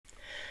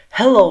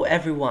Hello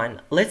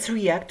everyone, let's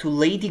react to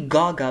Lady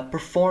Gaga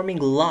performing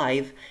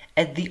live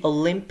at the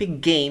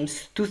Olympic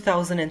Games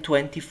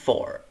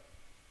 2024.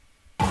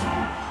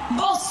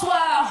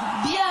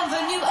 Bonsoir,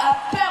 bienvenue à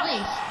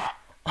Paris.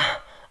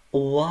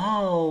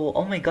 Wow,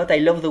 oh my god, I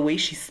love the way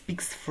she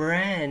speaks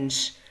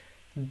French.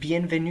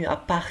 Bienvenue à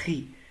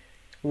Paris.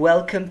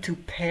 Welcome to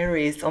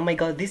Paris. Oh my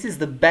god, this is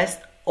the best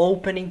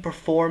opening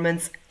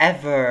performance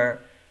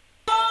ever.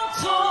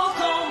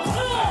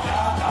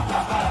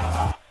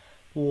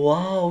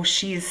 Wow,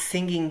 she is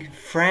singing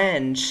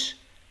French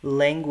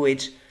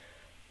language.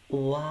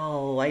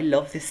 Wow, I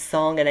love this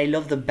song and I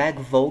love the back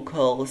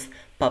vocals.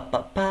 Pa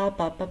pa pa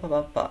pa pa pa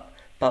pa pa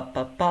pa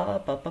pa pa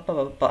pa pa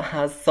pa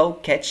pa. So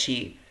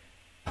catchy.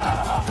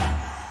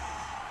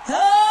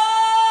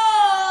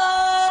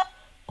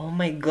 Oh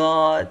my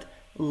god,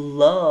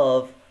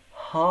 love,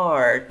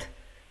 heart.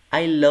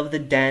 I love the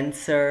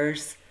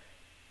dancers,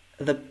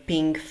 the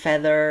pink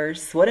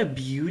feathers. What a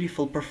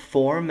beautiful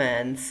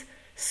performance.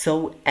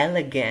 So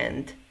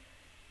elegant.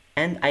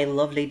 And I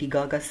love Lady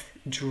Gaga's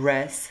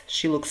dress.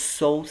 She looks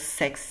so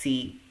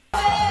sexy.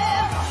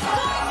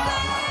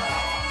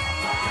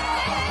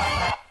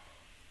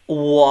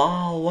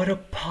 Wow, what a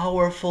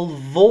powerful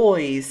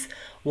voice.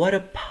 What a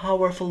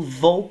powerful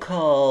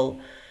vocal.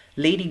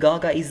 Lady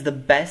Gaga is the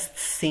best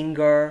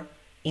singer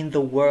in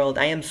the world.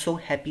 I am so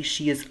happy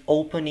she is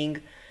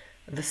opening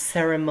the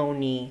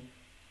ceremony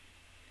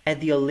at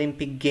the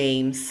Olympic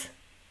Games.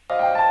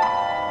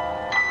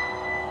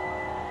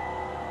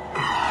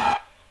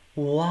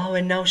 Wow,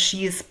 and now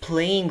she is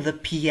playing the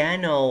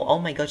piano. Oh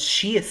my god,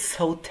 she is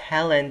so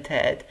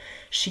talented.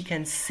 She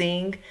can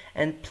sing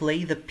and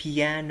play the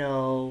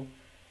piano.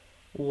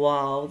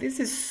 Wow, this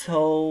is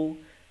so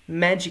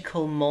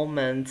magical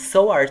moment,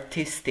 so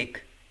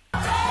artistic.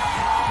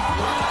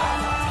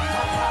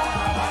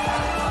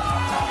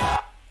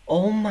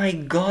 Oh my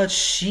god,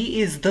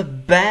 she is the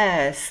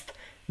best.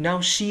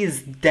 Now she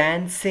is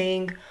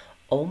dancing.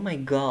 Oh my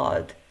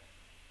god.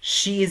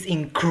 She is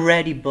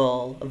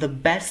incredible, the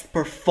best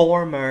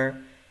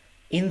performer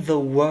in the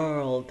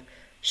world.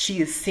 She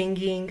is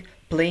singing,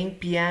 playing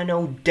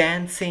piano,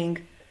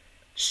 dancing.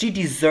 She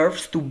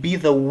deserves to be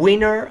the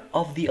winner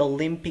of the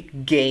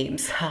Olympic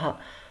Games.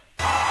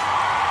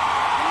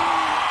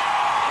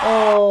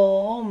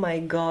 Oh my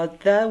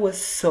god, that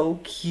was so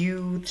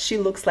cute. She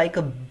looks like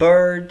a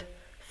bird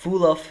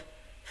full of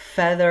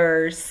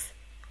feathers,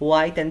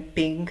 white and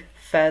pink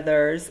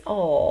feathers.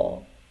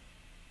 Oh.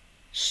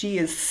 She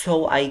is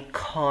so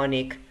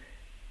iconic.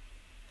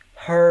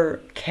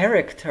 Her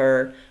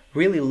character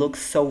really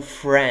looks so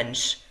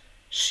French.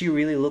 She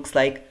really looks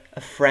like a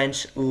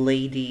French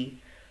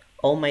lady.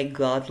 Oh my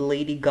god,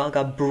 Lady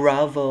Gaga,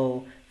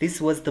 bravo.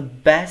 This was the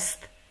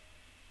best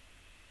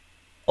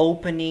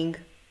opening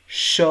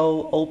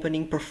show,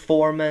 opening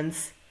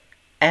performance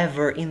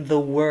ever in the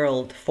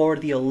world for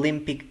the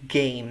Olympic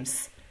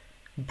Games.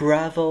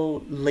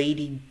 Bravo,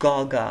 Lady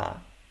Gaga.